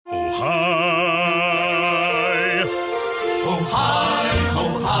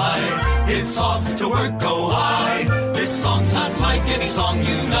it's off to work, go high. This song's not like any song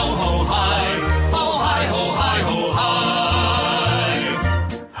you know, ho high. Ho high, ho high, ho high.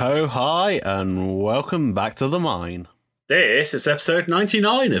 Ho hi, and welcome back to The Mine. This is episode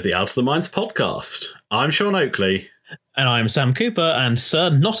 99 of the Out of the Mines podcast. I'm Sean Oakley. And I'm Sam Cooper, and Sir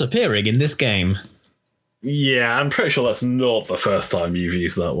not appearing in this game. Yeah, I'm pretty sure that's not the first time you've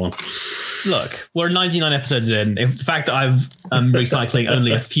used that one. Look, we're 99 episodes in. If the fact that I've recycling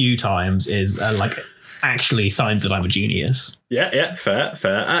only a few times is actually signs that I'm a genius. Yeah,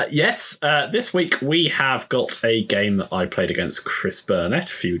 fair. Yes, this week we have got a game that I played against Chris Burnett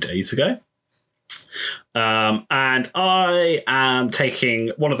a few days ago. And I am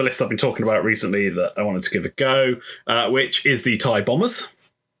taking one of the lists I've been talking about recently that I wanted to give a go, which is the TIE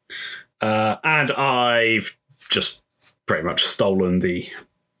Bombers. And I've just pretty much stolen the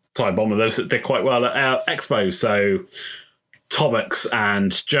TIE Bomber. Those that did quite well at our Expo. So Tomex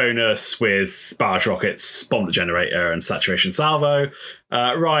and Jonas with barrage rockets, bomb the generator and saturation salvo.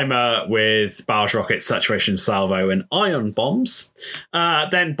 Reimer with barrage rockets, saturation salvo and ion bombs.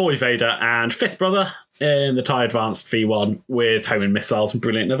 Then Boy Vader and Fifth Brother in the TIE Advanced V1 with homing missiles and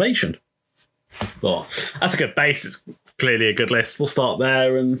brilliant innovation. Well, that's a good base. It's clearly a good list. We'll start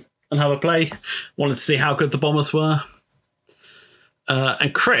there and have a play. Wanted to see how good the bombers were.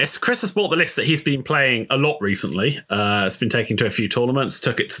 And Chris has bought the list that he's been playing a lot recently. It's been taken to a few tournaments,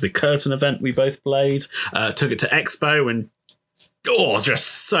 took it to the Curtain event we both played, took it to Expo, and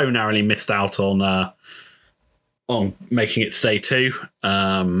just so narrowly missed out on making it to day 2.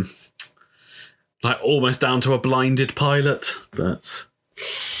 Almost down to a blinded pilot. But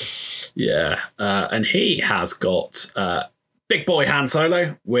yeah, and he has got Big Boy Han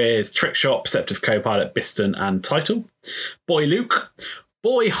Solo with Trick Shot, Perceptive Co-Pilot, Biston and Title. Boy Luke.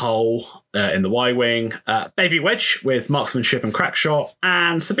 Boy Hole in the Y-Wing. Baby Wedge with Marksmanship and Crackshot.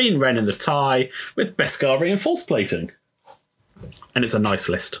 And Sabine Wren in the TIE with Beskar Reinforced Plating. And it's a nice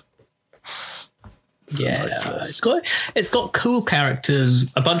list. It's got cool characters,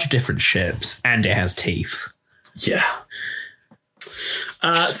 a bunch of different ships, and it has teeth. Yeah.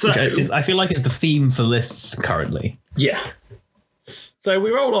 I feel like it's the theme for lists currently. Yeah. So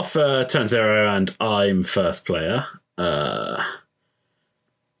we roll off turn 0 and I'm first player. I'm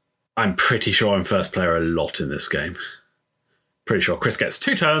pretty sure I'm first player a lot in this game. Pretty sure Chris gets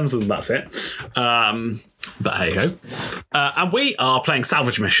 2 turns and that's it. But hey ho. And we are playing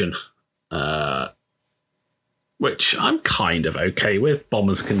Salvage Mission, which I'm kind of okay with.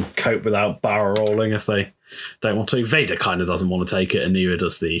 Bombers can cope without barrel rolling if they don't want to. Vader kind of doesn't want to take it, and neither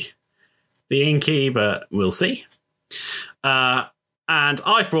does the Inky, but we'll see. And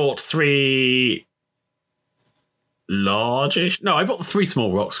I've brought 3 large-ish. No, I brought the 3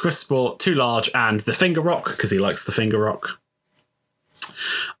 small rocks. Chris brought 2 large and the finger rock because he likes the finger rock.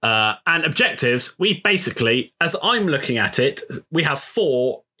 And objectives, we basically, as I'm looking at it, we have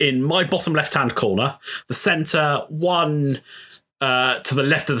 4 in my bottom left-hand corner. The centre, 1 to the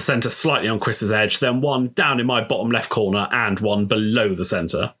left of the centre, slightly on Chris's edge, then 1 down in my bottom left corner and 1 below the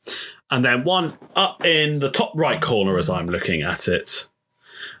centre. And then 1 up in the top right corner as I'm looking at it.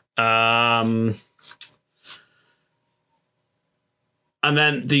 And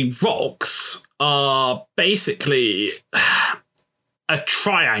then the rocks are basically a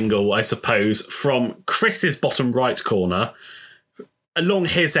triangle, I suppose, from Chris's bottom right corner along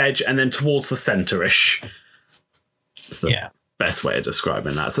his edge and then towards the centre-ish. It's the best way of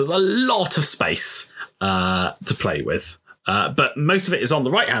describing that. So there's a lot of space to play with. But most of it is on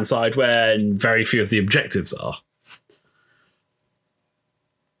the right-hand side where very few of the objectives are.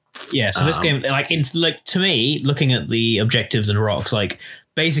 Yeah, so this game, to me, looking at the objectives and rocks,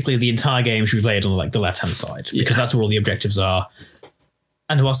 basically the entire game should be played on the left-hand side because that's where all the objectives are.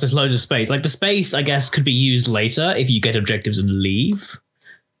 And whilst there's loads of space, the space, I guess, could be used later if you get objectives and leave.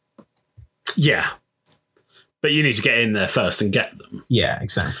 Yeah. But you need to get in there first and get them. Yeah,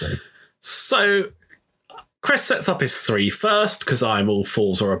 exactly. So Chris sets up his 3 first because I'm all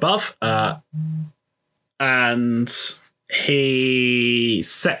 4s or above. And he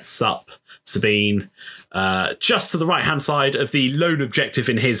sets up Sabine just to the right-hand side of the lone objective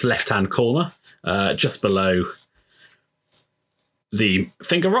in his left-hand corner, just below the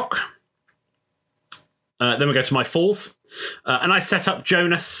finger rock. Then we go to my 4s. And I set up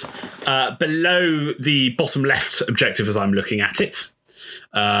Jonas below the bottom left objective as I'm looking at it.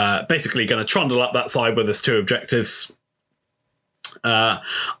 Basically going to trundle up that side where there's 2 objectives.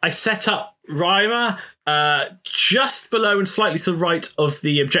 I set up Reimer, just below and slightly to the right of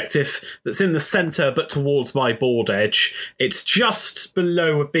the objective that's in the centre but towards my board edge. It's just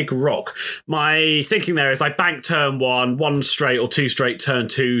below a big rock. My thinking there is I bank turn 1 straight or 2 straight, turn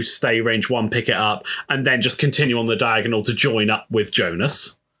 2, stay range 1, pick it up, and then just continue on the diagonal to join up with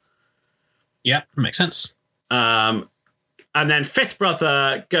Jonas. Yeah, makes sense. And then Fifth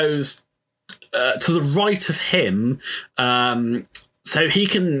Brother goes to the right of him, so he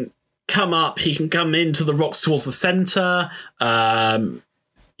can come up, he can come into the rocks towards the centre.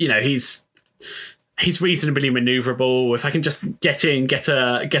 He's reasonably manoeuvrable. If I can just get in, get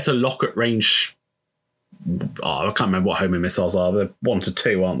a lock at range. I can't remember what homing missiles are. They're 1 to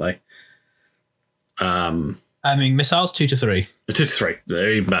 2, aren't they? Missiles 2 to 3. 2 to 3.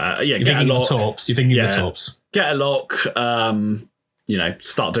 Even better. Yeah, get a lock. You're thinking of the torps. Get a lock.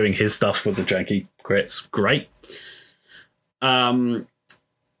 Start doing his stuff with the janky crits. Great. So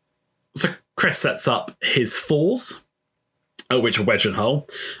Chris sets up his fours, which are wedge and hull,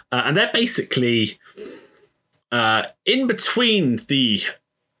 and they're basically in between the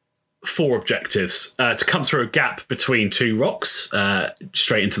 4 objectives to come through a gap between 2 rocks,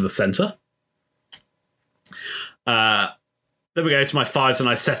 straight into the centre. Then we go to my 5s, and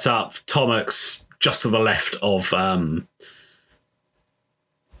I set up Tomux just to the left of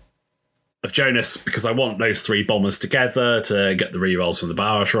Jonas, because I want those 3 bombers together to get the rerolls from the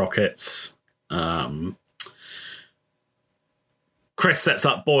barrage rockets. Chris sets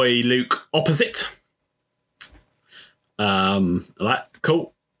up boy Luke opposite.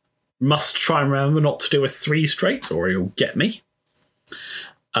 Cool. Must try and remember not to do a 3 straight, or he'll get me.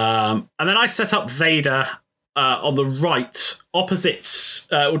 And then I set up Vader on the right, opposite,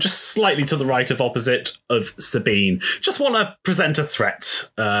 or just slightly to the right of opposite of Sabine. Just want to present a threat,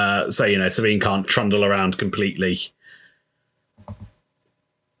 so Sabine can't trundle around completely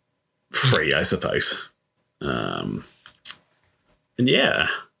free, I suppose. That's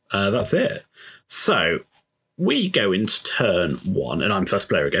it. So we go into turn 1, and I'm first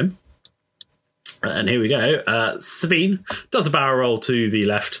player again. And here we go. Sabine does a barrel roll to the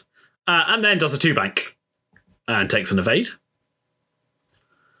left, and then does a 2 bank. And takes an evade.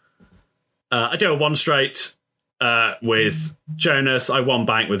 I do a 1 straight with Jonas. I 1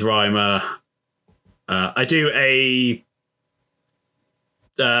 bank with Reimer. I do a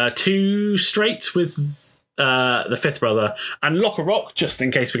 2 straight with the Fifth Brother and lock a rock just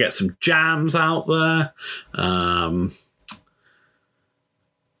in case we get some jams out there.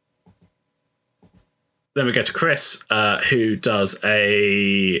 Then we go to Chris, who does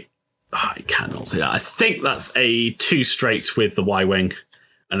a... I cannot see that. I think that's a 2 straight with the Y-Wing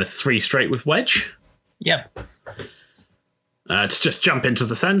and a 3 straight with Wedge. Yep. To just jump into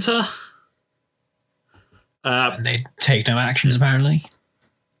the centre. And they take no actions, apparently.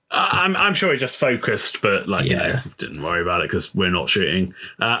 I'm sure he just focused, but didn't worry about it because we're not shooting.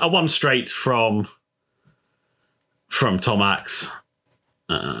 A 1 straight from Tomax,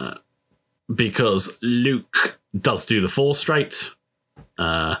 because Luke does do the 4 straight.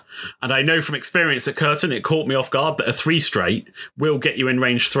 And I know from experience at Curtin, it caught me off guard that a 3 straight will get you in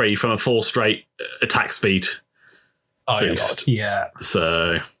range 3 from a 4 straight attack speed boost. Yeah.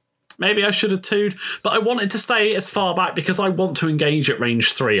 So maybe I should have 2'd, but I wanted to stay as far back because I want to engage at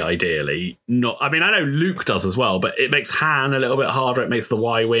range 3 ideally. I know Luke does as well, but it makes Han a little bit harder. It makes the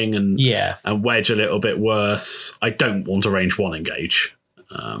Y-Wing and Wedge a little bit worse. I don't want a range 1 engage.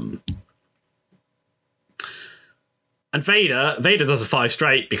 And Vader does a 5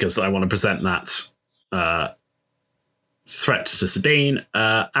 straight because I want to present that threat to Sabine,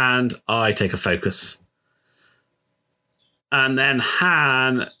 and I take a focus. And then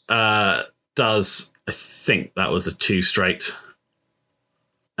Han does, I think that was a 2 straight,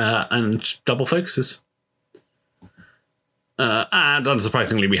 and double focuses. And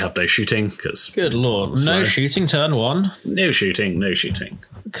unsurprisingly, we have no shooting because... Good lord. No shooting, turn 1. No shooting.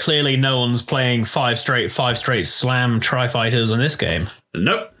 Clearly no one's playing 5 straight slam tri-fighters on this game.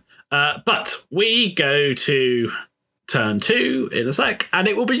 Nope. But we go to turn 2 in a sec, and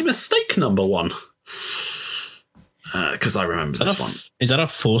it will be mistake number 1. Because I remember this one. Is that a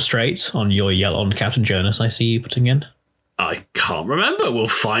 4 straight on your yellow on Captain Jonas I see you putting in? I can't remember. We'll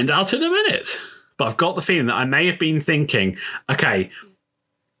find out in a minute. But I've got the feeling that I may have been thinking, okay,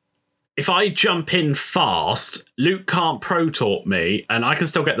 if I jump in fast, Luke can't pro-torp me, and I can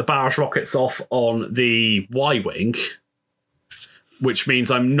still get the barrage rockets off on the Y-Wing, which means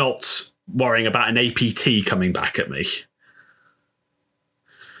I'm not worrying about an APT coming back at me.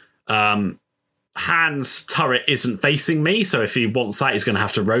 Han's turret isn't facing me, so if he wants that, he's going to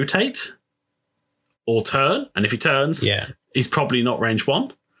have to rotate or turn. And if he turns, he's probably not range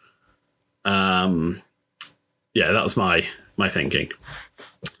 1. Yeah, that was my thinking.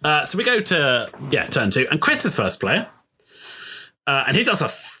 So we go to turn 2, and Chris is first player, and he does a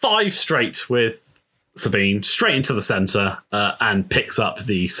 5 straight with Sabine straight into the center, and picks up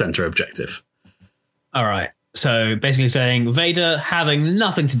the center objective. All right. So basically saying, Vader, having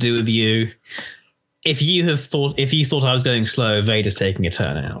nothing to do with you. If you thought I was going slow, Vader's taking a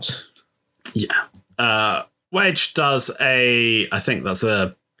turn out. Yeah. Wedge does I think that's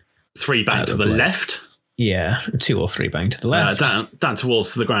a 3 bang to the left. Yeah, 2 or 3 bang to the left. Down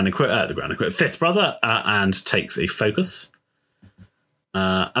towards the Grand Inquisitor, Fifth Brother, and takes a focus.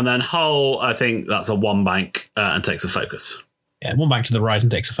 And then Hull, I think that's a 1 bank and takes a focus. Yeah, 1 bank to the right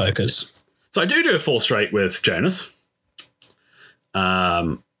and takes a focus. So I do a 4 straight with Jonas.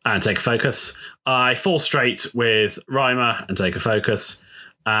 And take a focus. I 4 straight with Reimer and take a focus.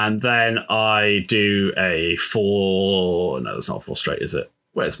 And then I do a 4... No, that's not 4 straight, is it?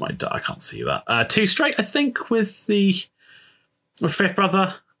 Where's my... I can't see that. 2 straight, I think, with Fifth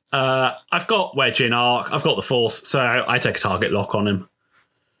Brother. I've got Wedge in arc. I've got the Force, so I take a target lock on him.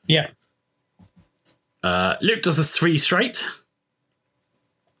 Yeah. Luke does a 3 straight.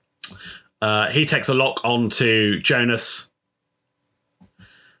 He takes a lock onto Jonas.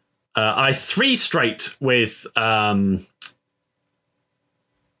 I 3 straight with Tomax.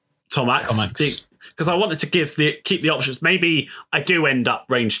 Because I wanted to keep the options. Maybe I do end up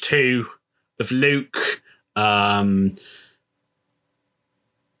range 2 of Luke. But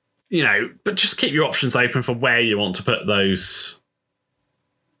just keep your options open for where you want to put those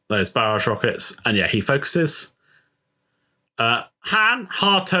barrage rockets. And yeah, he focuses. Han,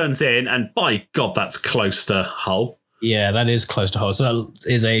 hard turns in, and by God, that's close to Hull. Yeah, that is close to Hull. So that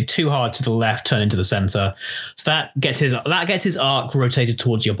is a 2 hard to the left, turn into the center. So that gets his arc rotated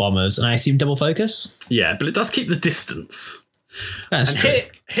towards your bombers, and I assume double focus. Yeah, but it does keep the distance. That's true.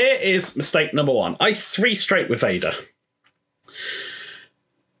 Here is mistake number 1. I 3 straight with Vader.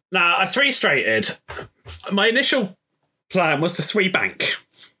 Now, I 3 straighted. My initial plan was to 3 bank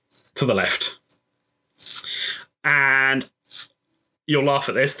to the left. And you'll laugh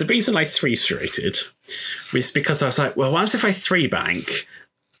at this. The reason I 3 straighted was because I was like, well, what if I 3 bank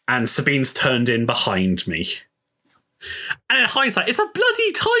and Sabine's turned in behind me? And in hindsight, it's a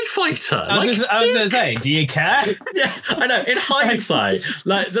bloody TIE fighter. I was going to say, do you care? Yeah, I know. In hindsight,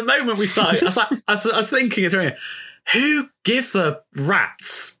 like the moment we started, I was thinking it through. Who gives a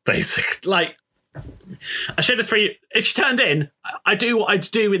rat's, basically? Like, I should have 3. If she turned in, I do what I'd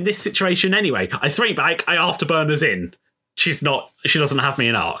do in this situation anyway. I 3 back, I afterburners in. She doesn't have me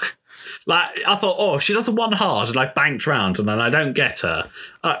in arc. Like, I thought, if she does a 1 hard and I've banked round and then I don't get her.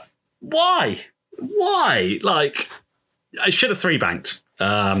 Why? Like, I should have 3 banked.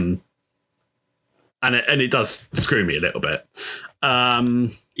 And it does screw me a little bit. You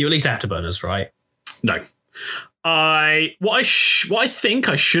at least afterburners, right? No. What I think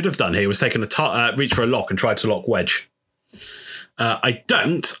I should have done here was taken a reach for a lock and tried to lock Wedge. I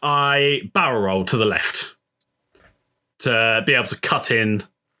don't. I barrel roll to the left to be able to cut in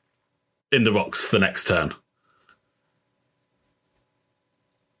the rocks the next turn,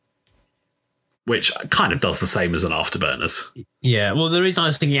 which kind of does the same as an afterburners. Yeah. Well, the reason I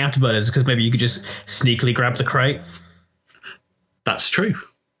was thinking afterburners is because maybe you could just sneakily grab the crate. That's true.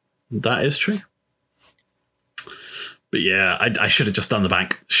 That is true. But yeah, I should have just done the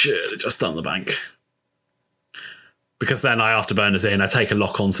bank. Because then I afterburners in, I take a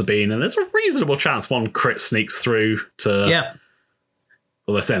lock on Sabine, and there's a reasonable chance 1 crit sneaks through to... Yeah.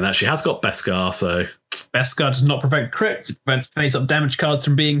 Well, they're saying that she has got Beskar, so... Beskar does not prevent crits. It prevents face-up damage cards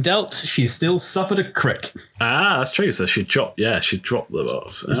from being dealt. She still suffered a crit. Ah, that's true. So she dropped the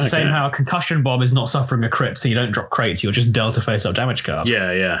boss. It's the same how a concussion bomb is not suffering a crit, so you don't drop crates, you're just dealt a face-up damage card.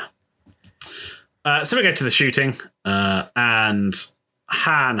 Yeah. So we go to the shooting, and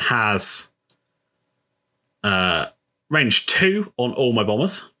Han has range 2 on all my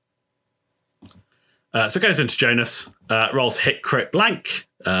bombers. So it goes into Jonas, rolls hit crit blank,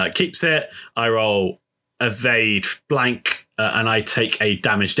 keeps it. I roll evade blank, and I take a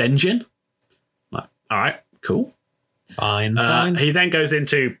damaged engine. All right, cool. Fine. He then goes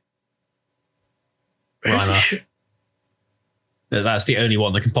into... That's the only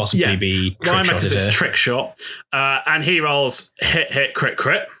one that can possibly be trick shot. It's trick shot. And he rolls hit, crit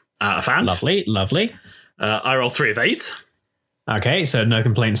out of hand. Lovely. I roll 3 evades. Okay, so no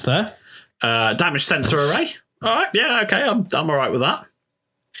complaints there. Damage sensor array. All right, yeah, okay, I'm all right with that.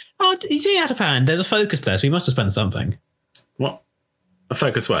 Oh, you see out of hand, there's a focus there, so he must have spent something. What? A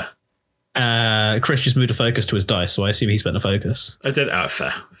focus where? Chris just moved a focus to his dice, so I assume he spent a focus. I did. Oh,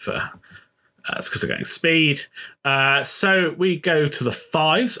 fair. It's because they're getting speed. So we go to the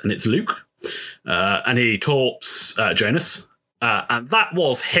 5s, and it's Luke. and he torps Jonas. And that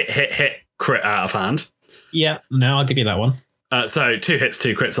was hit, crit out of hand. Yeah, no, I'll give you that one. So 2 hits,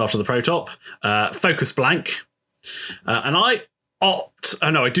 2 crits after the protop. Focus blank. And I opt... Oh,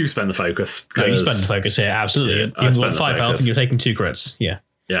 no, I do spend the focus. No, you spend the focus here, absolutely. Yeah, You've got 5 health and you're taking 2 crits. Yeah.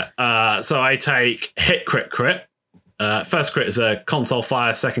 Yeah. So I take hit, crit. First crit is a console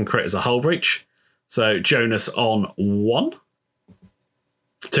fire. Second crit is a hull breach. So Jonas on 1.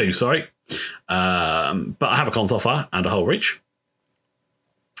 2, sorry. But I have a console fire and a hull breach.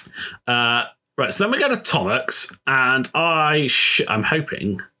 Right, so then we go to Tomux, and I'm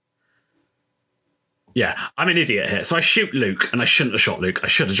hoping... Yeah, I'm an idiot here. So I shoot Luke, and I shouldn't have shot Luke. I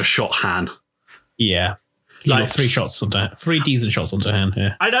should have just shot Han. Yeah. You got 3 shots onto 3 decent shots onto Han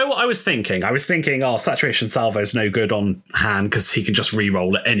here. I know what I was thinking. I was thinking, saturation salvo is no good on Han because he can just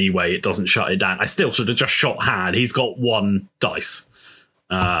re-roll it anyway. It doesn't shut it down. I still should have just shot Han. He's got 1 dice.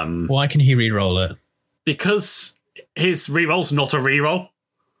 Why can he re-roll it? Because his re-roll's not a re-roll.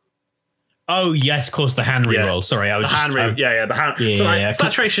 Oh, yes, of course, the hand reroll. Yeah. Sorry, I was the just... hand the hand. Yeah, so yeah.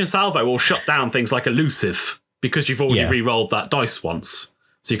 Saturation salvo will shut down things like elusive because you've already re-rolled that dice once,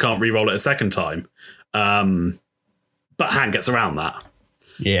 so you can't re-roll it a second time. But hand gets around that.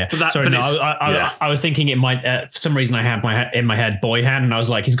 Yeah. I was thinking it might... for some reason, I had in my head boy hand, and I was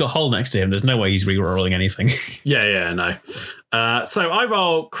like, he's got hull next to him. There's no way he's re-rolling anything. No. So I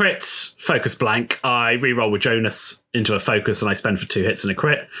roll crit, focus blank. I re-roll with Jonas into a focus, and I spend for 2 hits and a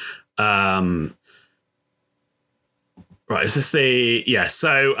crit. Right, is this the... Yeah,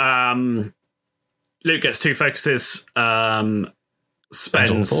 so Luke gets 2 focuses,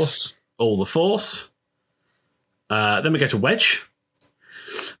 spends all the force. Then we go to Wedge,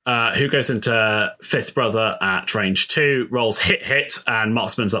 who goes into Fifth Brother at range 2, rolls hit, and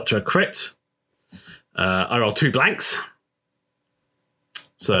marksman's up to a crit. I roll 2 blanks.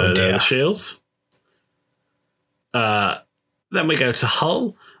 So they're the shields. Then we go to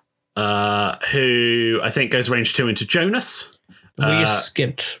Hull, who I think goes range 2 into Jonas. We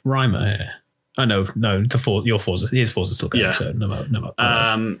skipped Reimer here. Oh, no, your force, his force is still going, so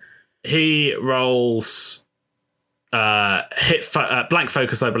no. He rolls blank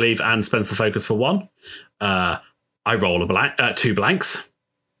focus, I believe, and spends the focus for 1. I roll 2 blanks.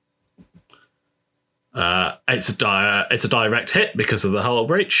 It's a direct hit because of the hull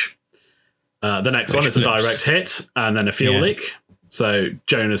breach. The next one is a direct hit and then a fuel leak. So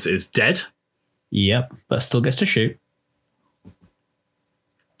Jonas is dead. Yep, but still gets to shoot.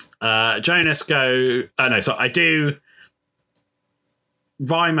 Jonas go... so I do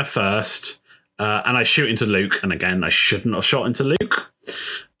Reimer first, and I shoot into Luke. And again, I shouldn't have shot into Luke.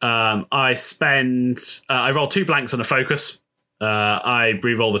 I roll 2 blanks and a focus. I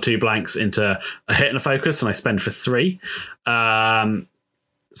re-roll the 2 blanks into a hit and a focus, and I spend for 3.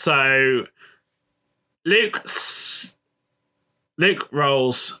 So Luke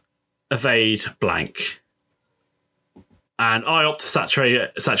rolls evade blank. And I opt to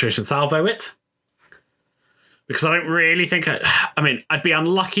saturation salvo it. Because I don't really think... I'd be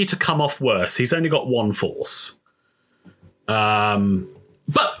unlucky to come off worse. He's only got 1 force. But lo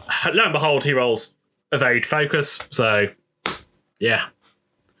and behold, he rolls evade focus. So, yeah.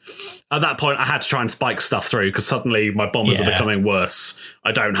 At that point, I had to try and spike stuff through because suddenly my bombers are becoming worse.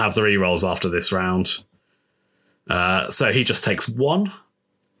 I don't have the rerolls after this round. So he just takes 1.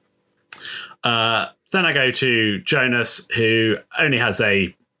 Then I go to Jonas, who only has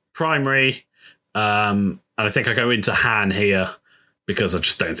a primary. And I think I go into Han here because I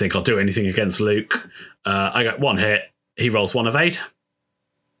just don't think I'll do anything against Luke. I got 1 hit. He rolls 1 evade.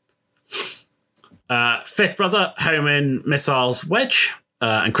 Fifth Brother, home in missiles Wedge.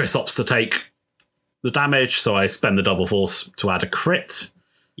 And Chris opts to take the damage, so I spend the double force to add a crit.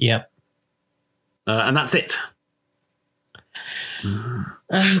 Yep. And that's it.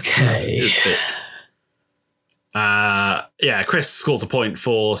 Okay. Chris scores a point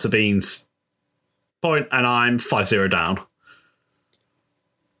for Sabine's point, and I'm 5-0 down.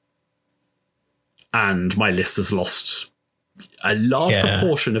 And my list has lost a large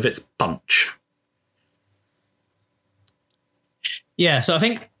proportion of its punch. Yeah, so I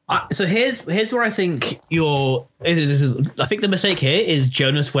think... So here's where I think I think the mistake here is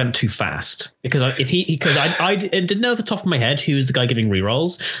Jonas went too fast because I didn't know off the top of my head who was the guy giving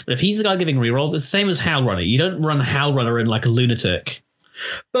rerolls, but if he's the guy giving rerolls, it's the same as Howl Runner. You don't run Howl Runner in like a lunatic.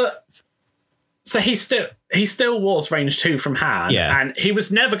 But so he still was range 2 from Han, and he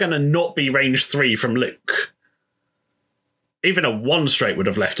was never going to not be range 3 from Luke. Even a 1 straight would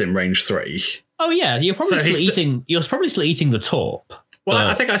have left him range 3. Oh yeah, you're probably still eating the torp. Well,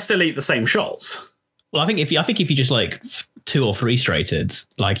 I think I still eat the same shots. Well, I think if you just like 2 or 3 straighted,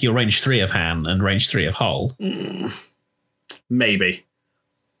 like your range 3 of Han and range 3 of Hull. Maybe.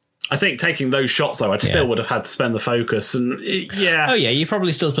 I think taking those shots, though, I'd still would have had to spend the focus. And yeah. Oh, yeah, you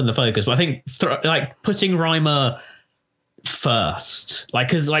probably still spend the focus. But I think putting Reimer first, like,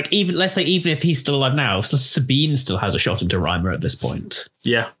 because like let's say even if he's still alive now, Sabine still has a shot into Reimer at this point.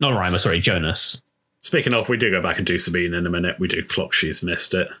 Yeah. Not Reimer, sorry, Jonas. Speaking of, we do go back and do Sabine in a minute. We do clock she's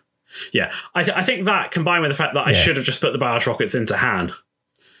missed it. Yeah. I think that combined with the fact that I should have just put the barrage rockets into Han.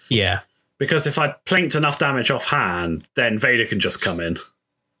 Yeah. Because if I'd plinked enough damage off Han, then Vader can just come in.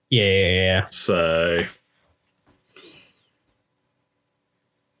 Yeah. So,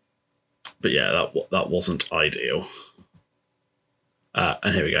 but yeah, that wasn't ideal.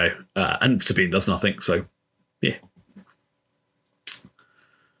 And here we go. And Sabine does nothing. So, yeah.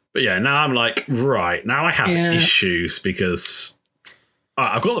 But yeah, now I'm like, right, now I have issues because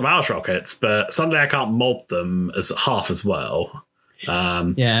I've got the barrage rockets, but suddenly I can't mod them as half as well.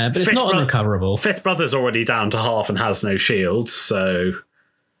 But it's not unrecoverable. Fifth Brother's already down to half and has no shields, so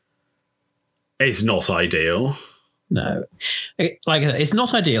it's not ideal. No. It's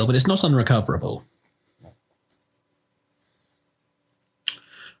not ideal, but it's not unrecoverable.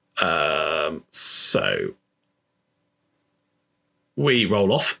 So we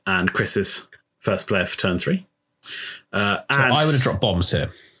roll off, and Chris is first player for turn 3. So I would have dropped bombs here.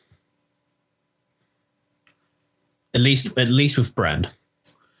 At least with Brand.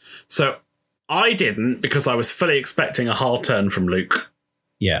 So I didn't, because I was fully expecting a hard turn from Luke.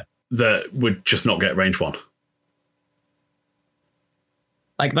 Yeah. That would just not get range 1.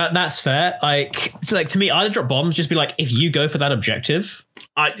 Like that's fair. Like to me, I'd drop bombs. Just be like, if you go for that objective,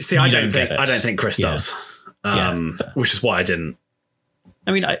 I don't think Chris does. Which is why I didn't.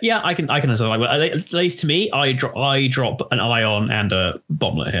 I mean, I can understand. Like, at least to me, I drop an ion and a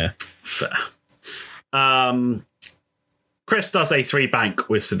bomblet here. Fair. Chris does a 3 bank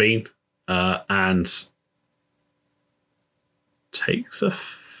with Sabine, and takes a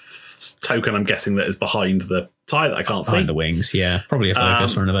token, I'm guessing, that is behind the tie that I can't see. Behind the wings, yeah. Probably a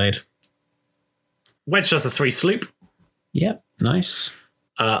focus or an evade. Wedge does a 3 sloop. Yep, nice.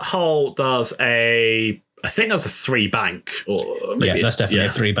 Hull does I think that's a 3 bank. Or maybe, that's definitely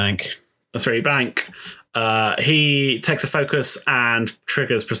a 3 bank. A 3 bank. He takes a focus and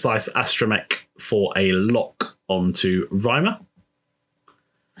triggers Precise Astromech for a lock onto Reimer.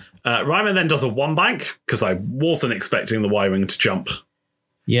 Reimer then does a 1 bank, because I wasn't expecting the Y-Wing to jump.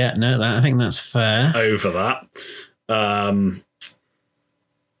 Yeah, no, I think that's fair. Over that. And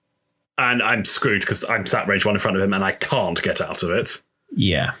I'm screwed because I'm sat range 1 in front of him and I can't get out of it.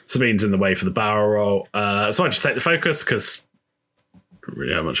 Yeah. Sabine's in the way for the barrel roll. So I just take the focus because I don't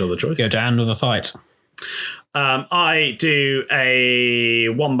really have much other choice. Go down with a fight. I do a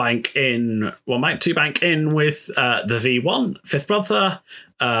 2 bank in with the V1, Fifth Brother.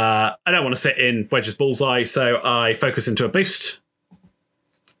 I don't want to sit in Wedge's bullseye, so I focus into a boost.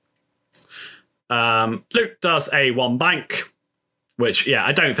 Luke does a 1 bank, which,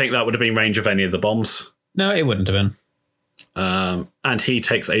 I don't think that would have been range of any of the bombs. No, it wouldn't have been. And he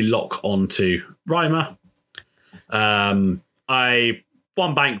takes a lock onto Reimer. I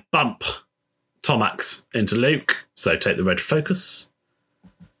 1 bank bump Tomax into Luke, so take the red focus.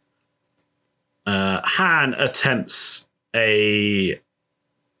 Han attempts I'm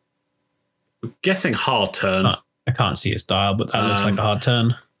guessing hard turn. I can't see his dial, but that looks like a hard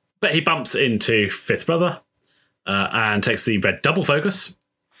turn. But he bumps into Fifth Brother and takes the red double focus.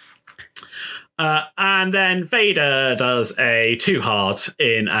 And then Vader does a 2 hard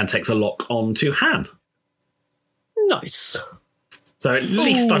in and takes a lock onto Han. Nice. So at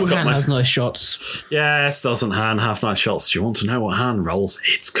least I've got Han has nice shots. Yes, doesn't Han have nice shots? Do you want to know what Han rolls?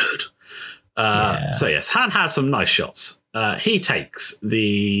 It's good. So yes, Han has some nice shots. He takes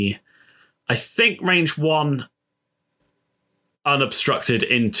I think range 1 unobstructed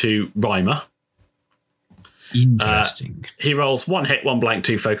into Reimer. Interesting. He rolls 1 hit, 1 blank,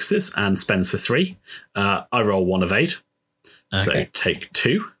 2 focuses, and spends for 3. I roll 1 evade. Okay. So take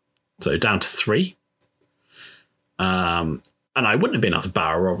 2. So down to 3. And I wouldn't have been able to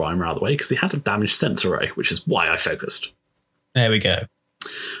barrel roll Reimer out of the way because he had a damaged sensor array, which is why I focused. There we go.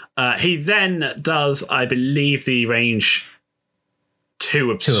 He then does, I believe, the range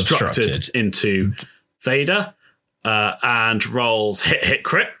 2 obstructed into Vader, and rolls hit,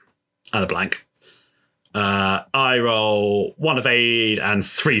 crit, and a blank. I roll 1 evade and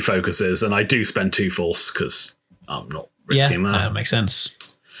 3 focuses, and I do spend 2 force because I'm not risking that. That makes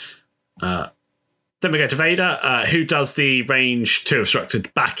sense. Then we go to Vader, who does the range 2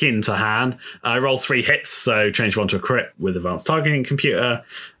 obstructed back into Han. I roll 3 hits, so change 1 to a crit with advanced targeting computer.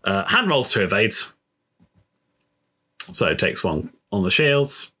 Han rolls 2 evades. So takes 1 on the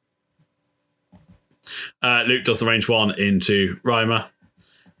shields. Luke does the range 1 into Reimer.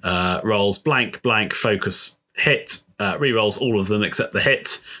 Rolls blank, blank, focus, hit. Re-rolls all of them except the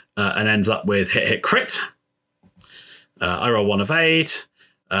hit. And ends up with hit, hit, crit. I roll 1 evade.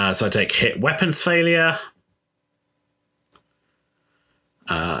 So I take hit weapons failure.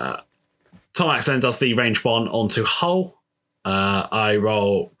 Tomax then does the range 1 onto Hull. I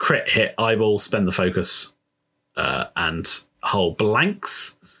roll crit, hit, eyeball, spend the focus, and Hull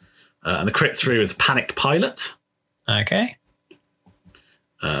blanks. And the crit through is a panicked pilot. Okay.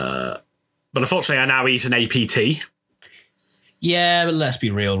 But unfortunately, I now eat an APT. Yeah, but let's be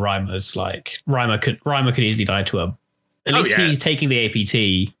real. Reimer could easily die to a. At least he's taking the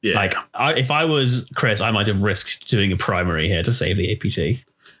APT. Yeah. Like, if I was Chris, I might have risked doing a primary here to save the APT.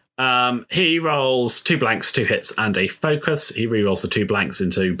 He rolls 2 blanks, 2 hits, and a focus. He re-rolls the 2 blanks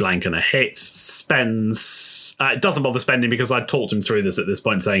into blank and a hit. Spends. It doesn't bother spending because I talked him through this at this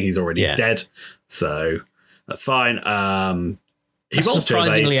point, saying he's already dead. So that's fine. He rolls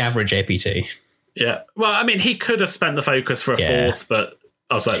surprisingly average APT. Yeah. Well, I mean, he could have spent the focus for a 4th, but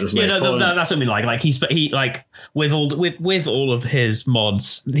I was like, "There's no point." That's what I mean. Like he with all of his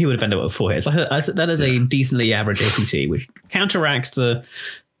mods, he would have ended up with 4 hits. That is a decently average APT, which counteracts the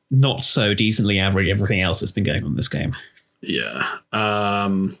not so decently average everything else that's been going on in this game. Yeah.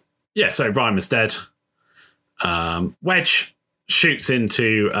 So Reimer's dead. Wedge shoots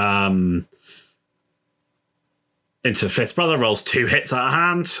into Fifth Brother, rolls 2 hits out of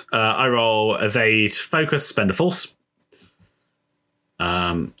hand. I roll evade, focus, spend a force.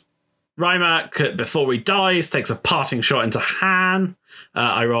 Reimer, before he dies, takes a parting shot into Han.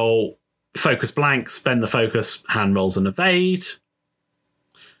 I roll focus blank, spend the focus, Han rolls an evade.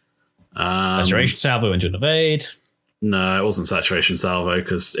 Saturation salvo into an evade. No, it wasn't saturation salvo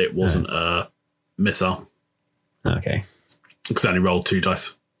because it wasn't a missile. Okay. Because I only rolled 2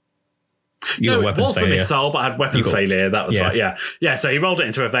 dice. It was the missile, but I had weapons failure. That was right. Yeah. So he rolled it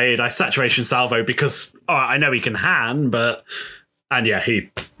into evade. I saturation salvo because I know he can Han, but he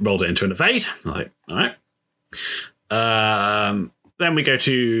rolled it into an evade. Like, all right. Then we go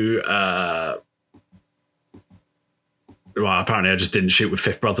to. Well, apparently I just didn't shoot with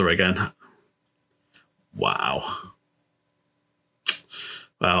Fifth Brother again. Wow.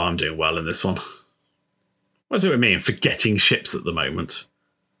 Well, I'm doing well in this one. What's it with me and forgetting ships at the moment?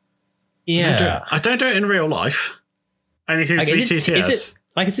 Yeah. I don't do it in real life. Only seems to be TTS.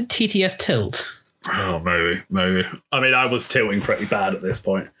 Is it TTS tilt? Oh, maybe. I mean, I was tilting pretty bad at this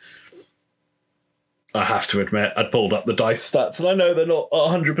point. I have to admit, I'd pulled up the dice stats, and I know they're not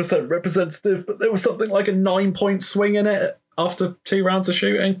 100% representative, but there was something like a 9-point swing in it after 2 rounds of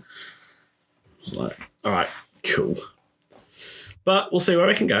shooting. I was like, all right, cool. But we'll see where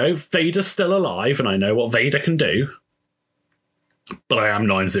we can go. Vader's still alive, and I know what Vader can do. But I am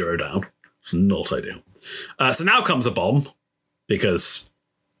 9-0 down. It's not ideal. So now comes a bomb, because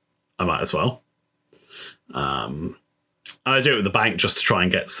I might as well. And I do it with the bank just to try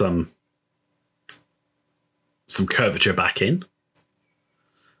and get some curvature back in.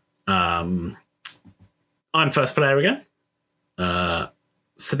 I'm first player again.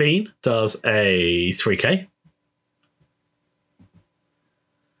 Sabine does a 3K.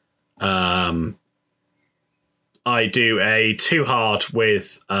 I do a 2 hard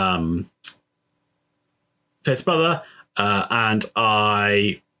with Fifth Brother, and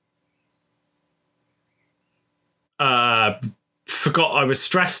I forgot I was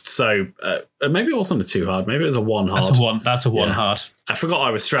stressed, so maybe it wasn't a 2 hard, maybe it was a 1 hard. That's a 1 hard. I forgot I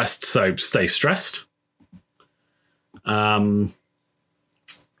was stressed, so stay stressed. Hull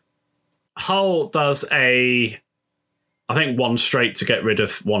does I think 1 straight to get rid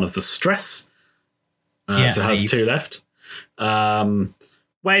of 1 of the stress. So it has 2 left.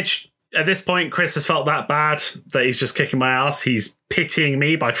 Wedge, at this point, Chris has felt that bad that he's just kicking my ass. He's pitying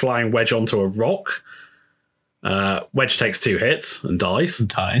me by flying Wedge onto a rock. Wedge takes 2 hits and dies.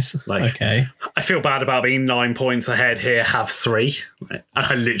 Okay. I feel bad about being 9 points ahead here, have 3. And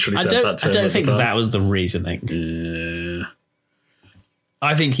I literally said that to him. I don't think that was the reasoning.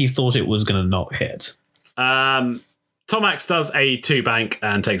 I think he thought it was going to not hit. Tomax does a 2 bank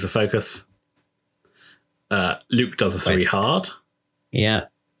and takes a focus. Luke does a 3 hard. Yeah.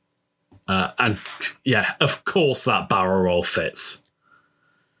 And of course that barrel roll fits.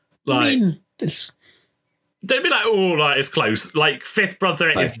 Don't be like, it's close. Like, Fifth Brother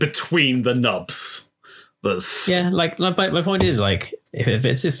is between the nubs. That's my point is, like, if it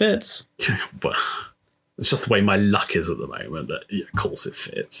fits, it fits. But it's just the way my luck is at the moment. That of course it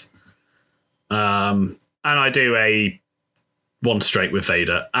fits. And I do a 1 straight with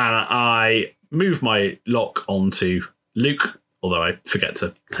Vader, and I move my lock onto Luke, although I forget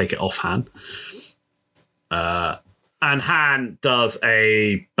to take it off Han. And Han does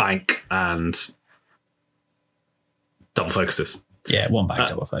a bank and double focuses. Yeah, one back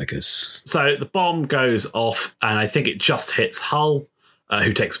double focus. So the bomb goes off, and I think it just hits Hull,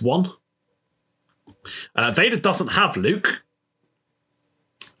 who takes 1. Vader doesn't have Luke.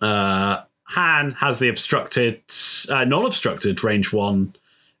 Han has the non-obstructed range 1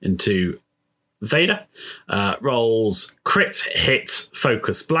 into Vader. Rolls crit, hit,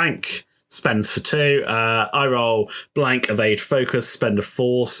 focus, blank. Spends for 2. I roll blank, evade, focus, spend a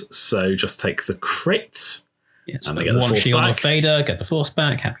force. So just take the crit. Yeah, so and I get the one force shield back. off Vader, get the force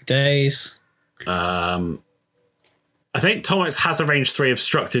back. Happy days. I think Tomix has a range 3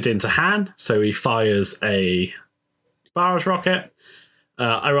 obstructed into Han, so he fires a barrage rocket.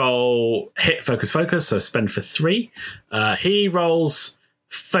 I roll hit, focus, focus, so spend for 3. He rolls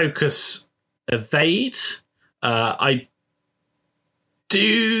focus, evade. I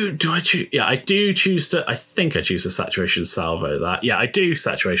choose? Yeah, I do choose to. I think I choose to saturation salvo that. Yeah, I do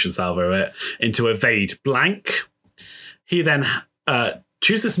saturation salvo it into evade blank. He then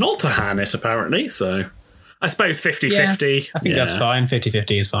chooses not to Han it, apparently. So I suppose 50-50. I think that's fine.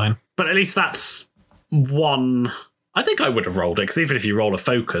 50-50 is fine. But at least that's one. I think I would have rolled it, because even if you roll a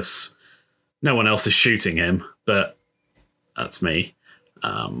focus, no one else is shooting him. But that's me.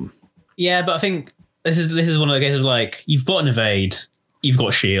 Yeah, but I think this is one of the cases of like, you've got an evade. You've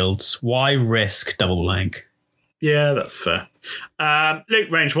got shields. Why risk double blank? Yeah, that's fair. Luke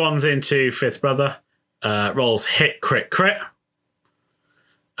range 1's into Fifth Brother. Rolls hit, crit, crit.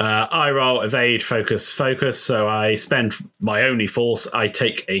 I roll evade, focus, focus. So I spend my only force. I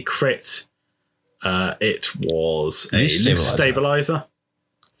take a crit. It was a loose stabilizer.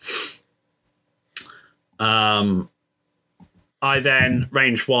 I then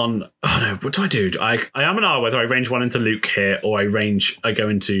range 1. Oh no, what do I do? I am an R whether I range 1 into Luke here or I go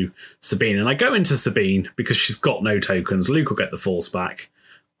into Sabine. And I go into Sabine because she's got no tokens. Luke will get the force back.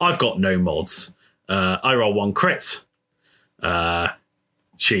 I've got no mods. I roll 1 crit.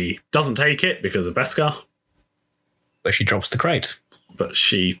 She doesn't take it because of Beskar. But she drops the crate. But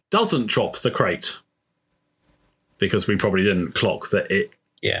she doesn't drop the crate because we probably didn't clock that it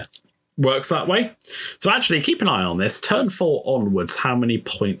works that way. So actually, keep an eye on this. Turn 4 onwards, how many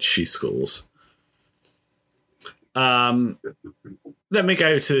points she scores. Then we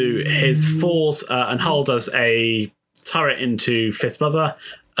go to his 4s, and Hull does a turret into Fifth Brother.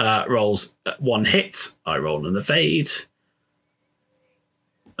 Rolls 1 hit. I roll an evade.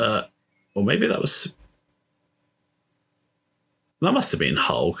 Or maybe that was... That must have been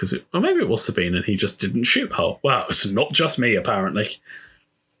Hull, or maybe it was Sabine and he just didn't shoot Hull. Wow, it's not just me, apparently.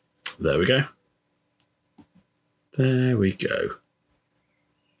 There we go. There we go.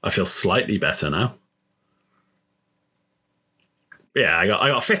 I feel slightly better now. Yeah, I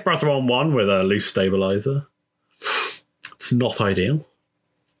got Fifth Brother on 1 with a loose stabilizer. It's not ideal.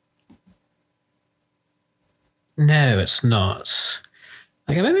 No, it's not.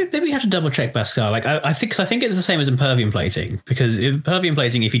 Okay, maybe we have to double check Beskar. Like I think it's the same as Impervium plating, because if Impervium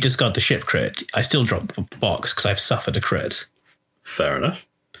plating, if you discard the ship crit, I still drop the box because I've suffered a crit. Fair enough.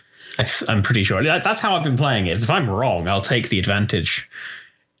 I'm pretty sure that's how I've been playing it. If I'm wrong, I'll take the advantage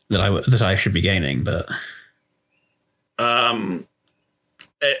that I should be gaining. But I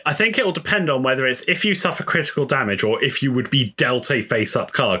think it'll depend on whether it's if you suffer critical damage or if you would be dealt a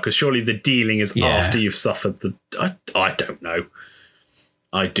face-up card, because surely the dealing is after you've suffered the... I don't know.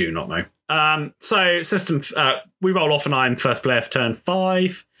 I do not know. So system, we roll off and I'm first player for turn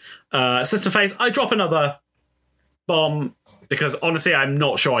 5. System phase, I drop another bomb because honestly, I'm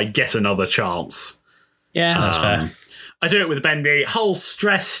not sure I get another chance. Yeah, that's fair. I do it with Bendy. Hull's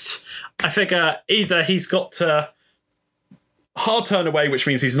stressed. I figure either he's got to hard turn away, which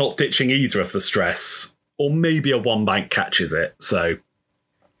means he's not ditching either of the stress, or maybe a 1 bank catches it. So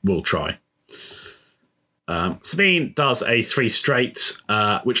we'll try. Sabine does a 3 straight,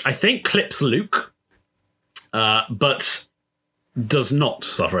 which I think clips Luke, but does not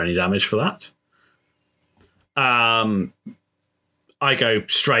suffer any damage for that. I go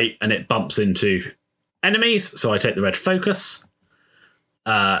straight and it bumps into enemies, so I take the red focus.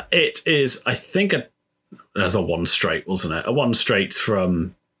 It is, I think, there's a 1 straight, wasn't it? A 1 straight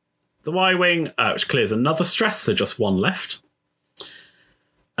from the Y-Wing, which clears another stress, so just 1 left.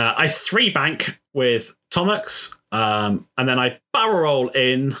 I 3 bank with Tomix, and then I barrel roll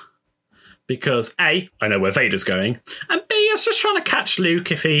in because A, I know where Vader's going, and B, I was just trying to catch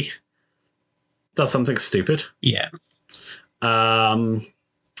Luke if he does something stupid. Yeah.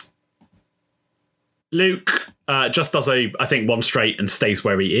 Luke just does I think 1 straight and stays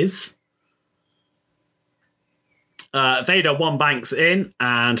where he is. Vader one banks in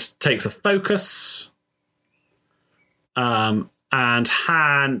and takes a focus. And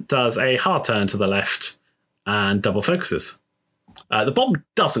Han does a hard turn to the left and double focuses. The bomb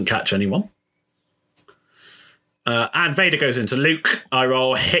doesn't catch anyone. And Vader goes into Luke. I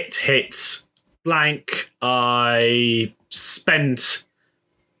roll hit, blank. I spend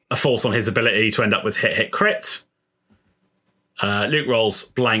a force on his ability to end up with hit, crit. Luke rolls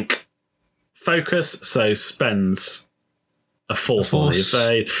blank focus, so spends a force on the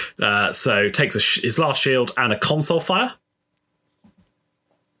evade. So takes his last shield and a console fire.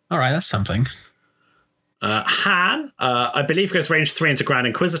 All right, that's something. Han, I believe, goes range 3 into Grand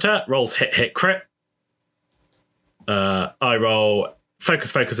Inquisitor, rolls hit, crit. I roll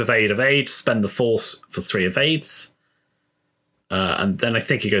focus, evade, spend the force for 3 evades. And then I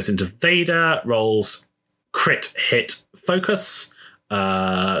think he goes into Vader, rolls crit, hit, focus,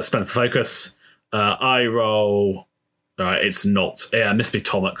 spends the focus. I roll... it's not... Yeah, must be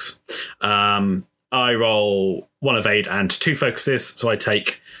Tomux. I roll 1 evade and 2 focuses, so I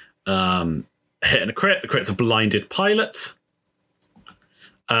take hit and a crit. The crit's a blinded pilot.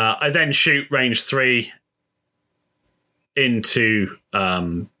 I then shoot range 3 into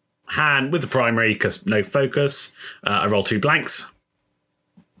Han with the primary because no focus. I roll 2 blanks.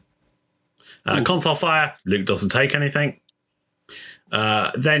 Console fire. Luke doesn't take anything.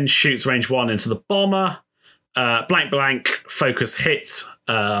 Then shoots range 1 into the bomber. Blank, focus hit.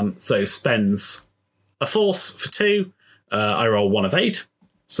 So spends a force for 2. I roll 1 evade.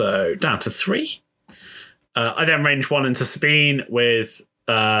 So down to 3. I then range 1 into Sabine with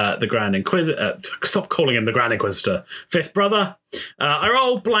the Grand Inquisitor. Stop calling him the Grand Inquisitor. Fifth brother. I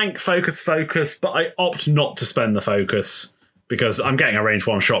roll blank, focus, but I opt not to spend the focus because I'm getting a range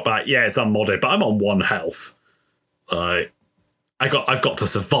 1 shot back. Yeah, it's unmodded, but I'm on 1 health. I've got to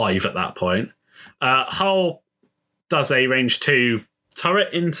survive at that point. Hull does a range 2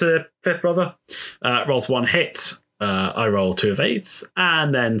 turret into fifth brother. Rolls 1 hit. I roll 2 evades,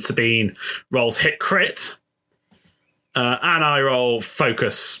 and then Sabine rolls hit crit, and I roll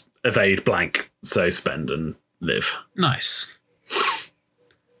focus, evade, blank, so spend and live. Nice.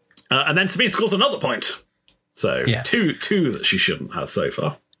 And then Sabine scores another point. So two that she shouldn't have so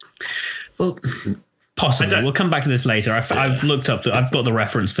far. Well, possibly. We'll come back to this later. I've looked up. I've got the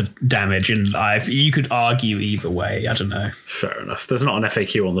reference for damage, and you could argue either way. I don't know. Fair enough. There's not an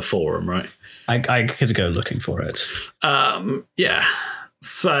FAQ on the forum, right? I could go looking for it. Yeah.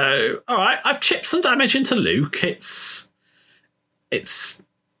 So, all right. I've chipped some damage into Luke. It's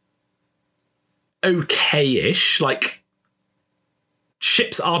okay-ish. Like,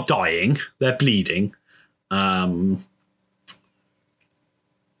 ships are dying. They're bleeding. And,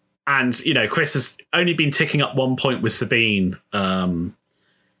 Chris has only been ticking up 1 point with Sabine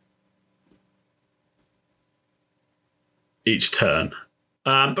each turn.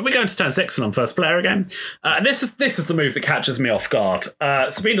 But we go into turn 6 and I'm first player again. And this is the move that catches me off guard.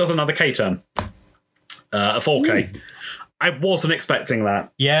 Sabine does another K turn. A 4K. Ooh. I wasn't expecting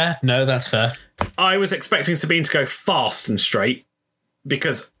that. Yeah, no, that's fair. I was expecting Sabine to go fast and straight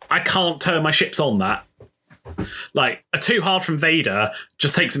because I can't turn my ships on that. Like, a too hard from Vader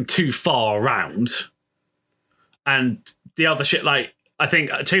just takes him too far around. And the other shit, like, I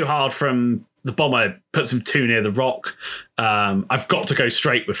think a too hard from the bomber puts him too near the rock. I've got to go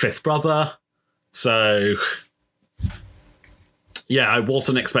straight with fifth brother. So, yeah, I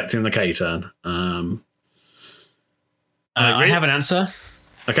wasn't expecting the K turn. I have an answer.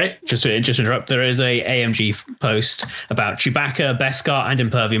 Okay. Just to interrupt, there is a AMG post about Chewbacca, Beskar, and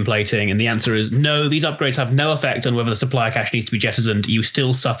Impervium plating, and the answer is no, these upgrades have no effect on whether the supplier cache needs to be jettisoned. You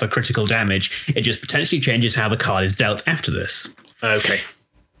still suffer critical damage. It just potentially changes how the card is dealt after this. Okay.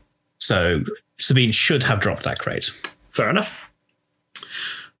 So Sabine should have dropped that crate. Fair enough.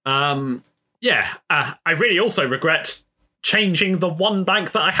 I really also regret changing the 1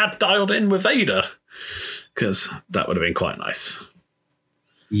 bank that I had dialed in with Vader, because that would have been quite nice.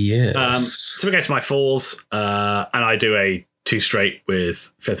 Yes. So we go to my 4s, and I do a 2 straight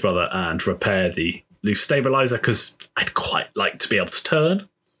with fifth brother and repair the loose stabilizer because I'd quite like to be able to turn.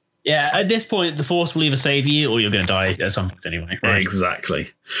 Yeah, at this point, the Force will either save you or you're going to die at some point anyway. Right? Exactly.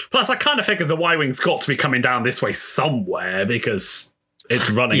 Plus, I kind of figured the Y-Wing's got to be coming down this way somewhere because it's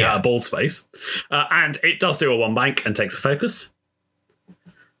running out of ball space. And it does do a 1 bank and takes a focus.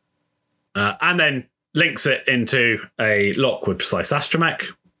 And then links it into a lock with Precise Astromech.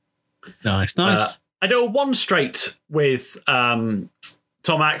 Nice. I do a 1 straight with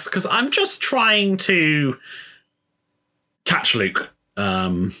Tomax because I'm just trying to catch Luke.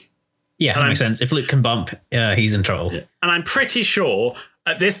 That makes sense. If Luke can bump, he's in trouble. And I'm pretty sure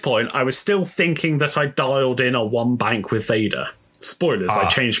at this point, I was still thinking that I dialed in a 1 bank with Vader. Spoilers, I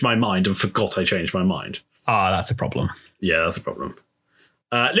changed my mind and forgot I changed my mind. That's a problem. Yeah, that's a problem.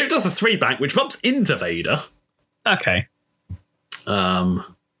 Luke does a 3 bank, which bumps into Vader. Okay. And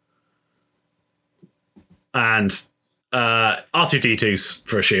R2-D2's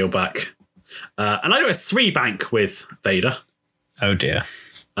for a shield back. And I do a 3 bank with Vader. Oh dear.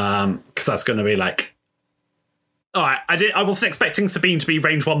 Because that's going to be like... All right, I wasn't expecting Sabine to be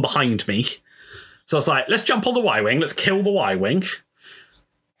range 1 behind me. So I was like, let's jump on the Y-Wing, let's kill the Y-Wing.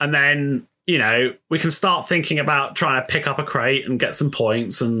 And then, you know, we can start thinking about trying to pick up a crate and get some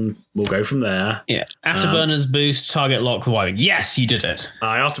points, and we'll go from there. Yeah. Afterburners boost, target lock the Y-Wing. Yes, you did it.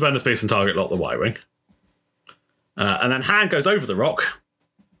 Afterburners boost and target lock the Y-Wing. And then Han goes over the rock,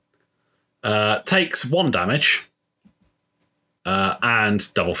 takes 1 damage,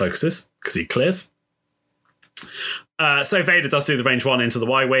 and double focuses, because he clears. So Vader does do the range 1 into the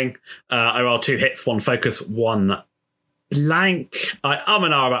Y-Wing. I roll 2 hits, 1 focus, 1 blank. I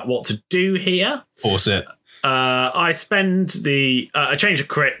and ah about what to do here. Force it. I spend I change a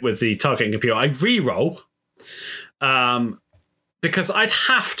crit with the targeting computer. I re-roll because I'd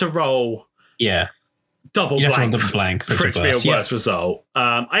have to roll double blank for it to be a worse result.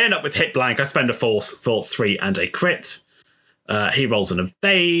 I end up with hit blank. I spend a force 3 and a crit. He rolls an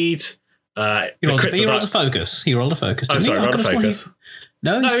evade. He rolled a focus. He rolled a focus. Oh, sorry, rolled a focus.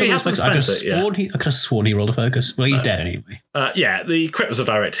 No, he hasn't spent it. I could have sworn he rolled a focus. Well, he's dead anyway. Yeah, the crit was a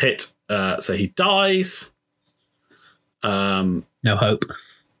direct hit, so he dies. No hope.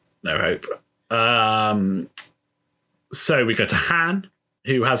 No hope. So we go to Han,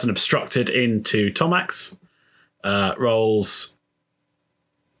 who has an obstructed into Tomax. Rolls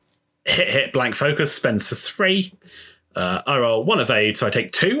hit blank focus, spends for 3. I roll 1 evade, so I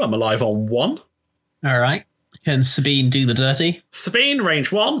take 2. I'm alive on 1. All right. Can Sabine do the dirty? Sabine,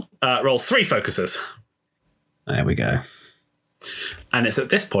 range 1, rolls 3 focuses. There we go. And it's at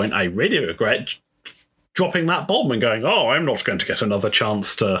this point I really regret dropping that bomb and going, I'm not going to get another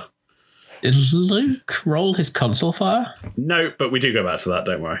chance to... Did Luke roll his console fire? No, but we do go back to that,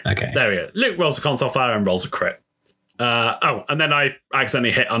 don't worry. Okay. There we go. Luke rolls a console fire and rolls a crit. And then I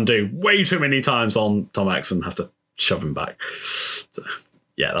accidentally hit undo way too many times on Tomax and have to shove him back. So,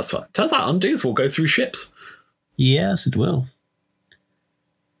 yeah, that's fine. Turns out undos will go through ships. Yes, it will.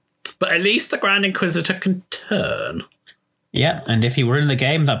 But at least the Grand Inquisitor can turn. Yeah, and if he were in the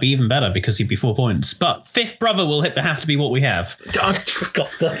game, that'd be even better because he'd be 4 points. But Fifth Brother will have to be what we have. I forgot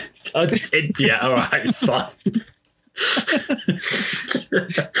that. Yeah, all right, fine.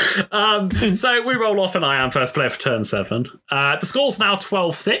 So we roll off and I am first player for turn 7. The score's now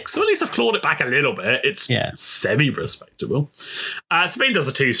 12-6, so at least I've clawed it back a little bit. It's semi-respectable. Sabine does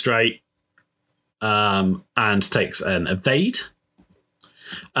a 2 straight and takes an evade.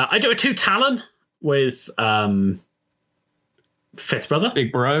 I do a 2 Talon with Fifth Brother.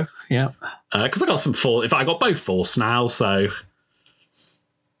 Big bro, yeah. Because I got some force. In fact, I got both force now, so...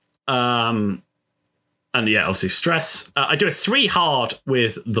 And yeah, obviously stress. I do a 3 hard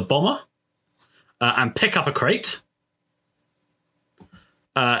with the bomber and pick up a crate.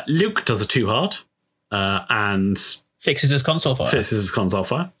 Luke does a 2 hard and fixes his console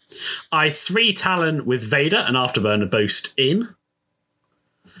fire. I 3 Talon with Vader and Afterburner boost in.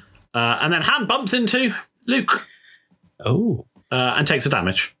 And then Han bumps into Luke. Oh. And takes a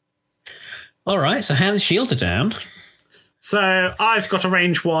damage. All right, so Han's shields are down. So I've got a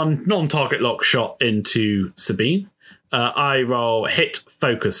range 1 non-target lock shot into Sabine. I roll hit,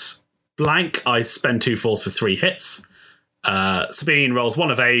 focus, blank. I spend 2 force for 3 hits. Sabine rolls 1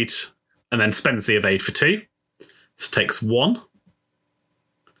 evade and then spends the evade for 2. So takes 1.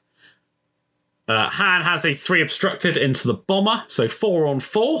 Han has a 3 obstructed into the bomber, so 4 on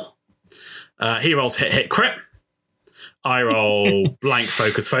 4. He rolls hit, crit. I roll blank,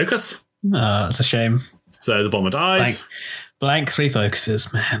 focus. That's a shame. So the bomber dies. Blank 3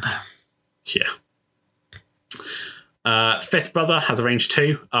 focuses, man. Yeah. Fifth Brother has a range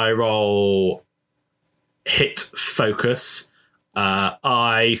 2. I roll hit, focus.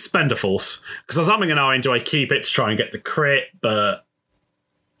 I spend a force. Because I was umming and ahhing, do I keep it to try and get the crit? But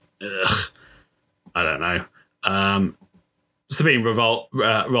I don't know. Sabine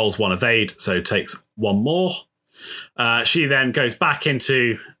rolls 1 evade, so takes 1 more. She then goes back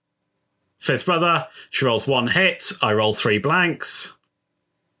into Fifth Brother. She rolls 1 hit. I roll 3 blanks.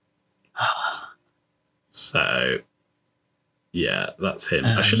 So, yeah, that's him.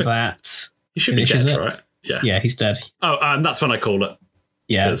 I should have. He should be dead, right? Yeah. Yeah, he's dead. Oh, and that's when I call it.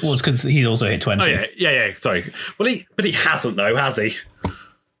 Yeah, well, it's because he also hit 20. Oh, yeah. Sorry. Well, but he hasn't though, has he?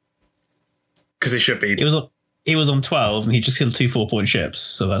 Because he should be. It was he was on 12 and he just killed 2 4-point ships,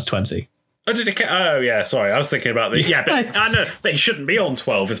 so that's 20. Oh, did he? Oh, yeah. Sorry, I was thinking about the. Yeah, but I know, but he shouldn't be on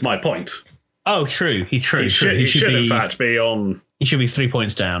 12. Is my point. Oh, true. He should in fact be on. He should be 3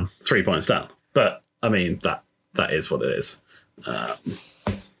 points down. 3 points down. But I mean that is what it is. So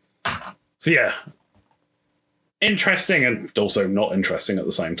yeah, interesting and also not interesting at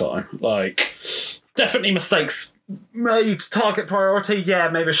the same time. Like, definitely mistakes made. Target priority. Yeah,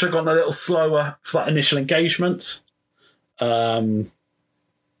 maybe I should have gone a little slower for that initial engagement. So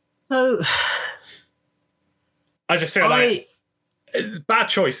I just feel like bad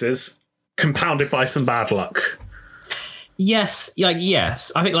choices compounded by some bad luck. Yes. I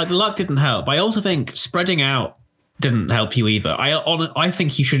think like the luck didn't help. I also think spreading out didn't help you either. I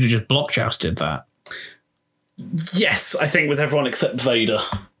think you should have just block jousted that. Yes, I think with everyone except Vader.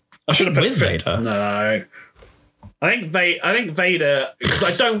 I should have put Vader. No, I think Vader, because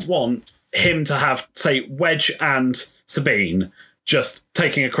I don't want him to have, say, Wedge and Sabine just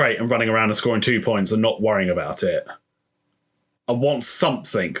taking a crate and running around and scoring 2 points and not worrying about it. I want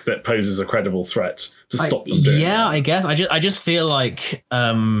something that poses a credible threat to stop them doing. Yeah, I guess. I just feel like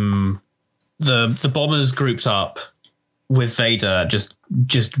the bombers grouped up with Vader just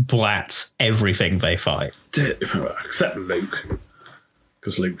blats everything they fight, except Luke,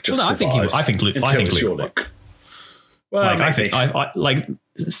 because Luke just. Well, no, I think Luke. Well, like, I think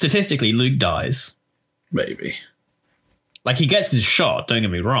statistically, Luke dies. Maybe. Like, he gets his shot. Don't get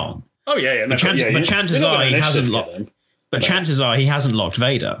me wrong. Oh yeah. But chances are he hasn't locked. But chances are he hasn't locked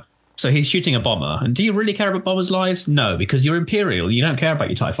Vader. So he's shooting a bomber. And do you really care about bombers' lives? No, because you're Imperial. You don't care about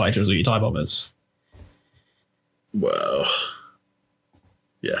your TIE fighters or your TIE bombers. Well,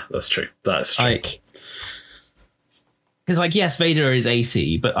 yeah, that's true. That's true. Because, yes, Vader is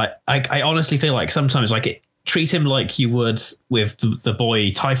AC, but I honestly feel like sometimes, treat him like you would with the boy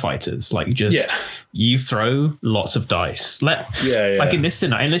TIE fighters. You throw lots of dice. In this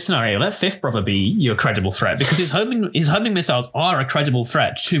scenario, let Fifth Brother be your credible threat, because his homing missiles are a credible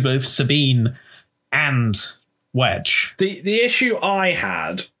threat to both Sabine and Wedge. The issue I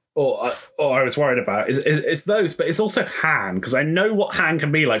had, or I was worried about, is those, but it's also Han, because I know what Han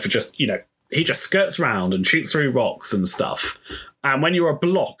can be like for just, he just skirts around and shoots through rocks and stuff. And when you're a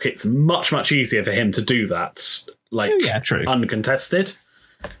block, it's much, much easier for him to do that, true. Uncontested.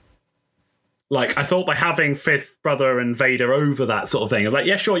 Like, I thought by having Fifth Brother and Vader over that sort of thing, I was like,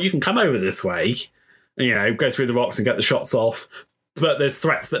 yeah, sure, you can come over this way, and, go through the rocks and get the shots off, but there's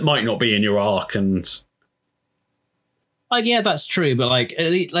threats that might not be in your arc, and... yeah, that's true, but,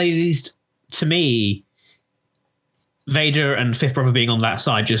 at least to me... Vader and Fifth Brother being on that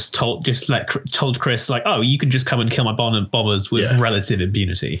side told Chris, oh, you can just come and kill my bombers with relative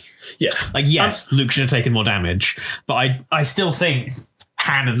impunity. Yeah. Yes, Luke should have taken more damage, but I still think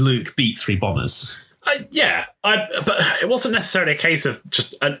Han and Luke beat 3 bombers. But it wasn't necessarily a case of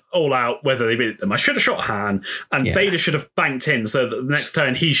just an all-out whether they beat them. I should have shot Han, and Vader should have banked in so that the next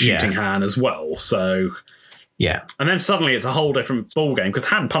turn he's shooting Han as well. So, yeah. And then suddenly it's a whole different ballgame, because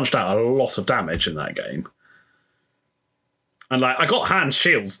Han punched out a lot of damage in that game. And, I got Han's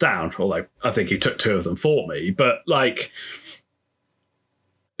shields down, although I think he took 2 of them for me. But,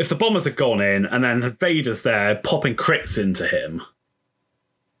 if the bombers had gone in and then Vader's there popping crits into him,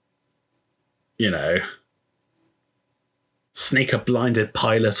 sneak a blinded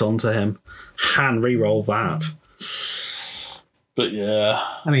pilot onto him, Han reroll that. But, yeah.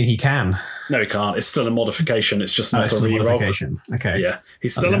 I mean, he can. No, he can't. It's still a modification. It's just not a reroll. Modification. Okay. Yeah,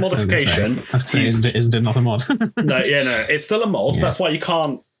 he's still a modification. Isn't it not a mod? No, it's still a mod. Yeah. That's why you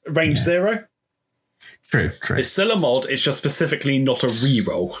can't range 0. True. It's still a mod. It's just specifically not a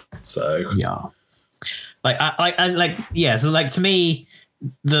reroll. So yeah, So to me,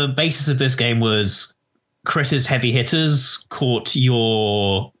 the basis of this game was Chris's heavy hitters caught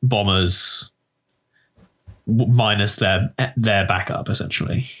your bombers minus their backup,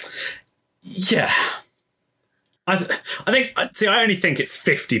 essentially. Yeah. I only think it's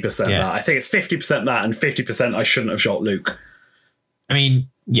 50% that. I think it's 50% that and 50% I shouldn't have shot Luke. I mean,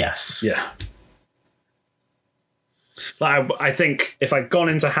 yes. Yeah. I think if I'd gone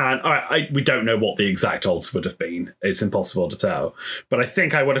into Han, we don't know what the exact odds would have been. It's impossible to tell. But I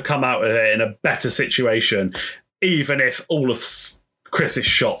think I would have come out of it in a better situation, even if all of Chris's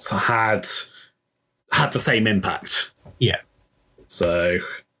shots had the same impact. Yeah. So...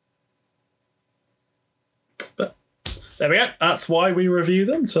 But there we go. That's why we review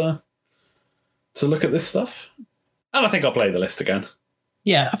them, to look at this stuff. And I think I'll play the list again.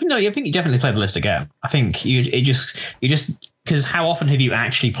 Yeah, I think you definitely play the list again. I think you just because how often have you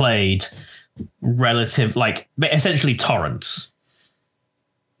actually played essentially torrents?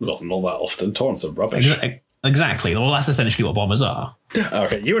 Not that often. Torrents are rubbish. Exactly. Well, that's essentially what bombers are.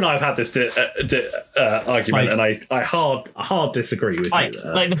 Okay, you and I have had this argument, and I hard disagree with you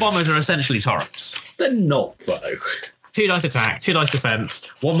there. Like the bombers are essentially torrents. They're not, though. 2 dice attack, 2 dice defense,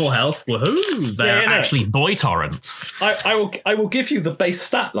 1 more health. Woohoo! They're actually boy torrents. I will give you the base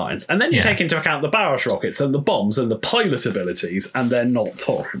stat lines, and then you take into account the barrage rockets and the bombs and the pilot abilities, and they're not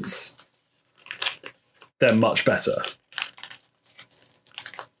torrents. They're much better.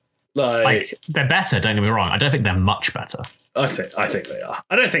 Like they're better. Don't get me wrong. I don't think they're much better. I think they are.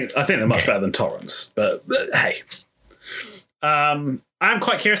 I think they're much better than torrents. But hey, I'm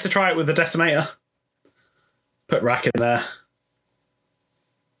quite curious to try it with the decimator. Put Rack in there.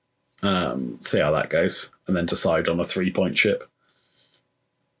 See how that goes, and then decide on a 3-point ship.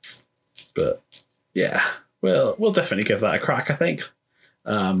 But yeah, we'll definitely give that a crack, I think.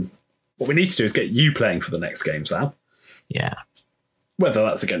 What we need to do is get you playing for the next game, Sam. Yeah. Whether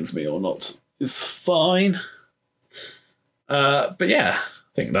that's against me or not is fine. But yeah,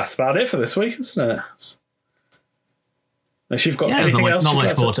 I think that's about it for this week, isn't it? Unless you've got anything else. Not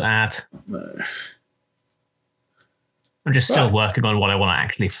much more to add. No. I'm just still working on what I want to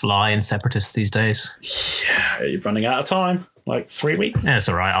actually fly in Separatists these days. Yeah, you're running out of time. Like 3 weeks. Yeah, it's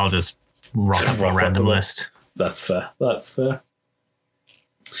all right. I'll just rock up a random list. That's fair.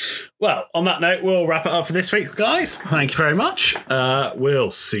 Well, on that note, we'll wrap it up for this week, guys. Thank you very much. We'll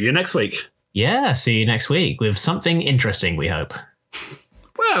see you next week. Yeah, see you next week with something interesting, we hope.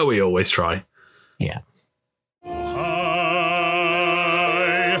 Well, we always try. Yeah. Hi.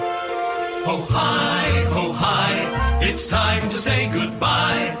 Oh, hi, oh, hi. It's time to say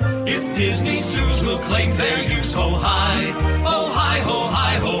goodbye. If Disney zoos will claim their use, oh, hi.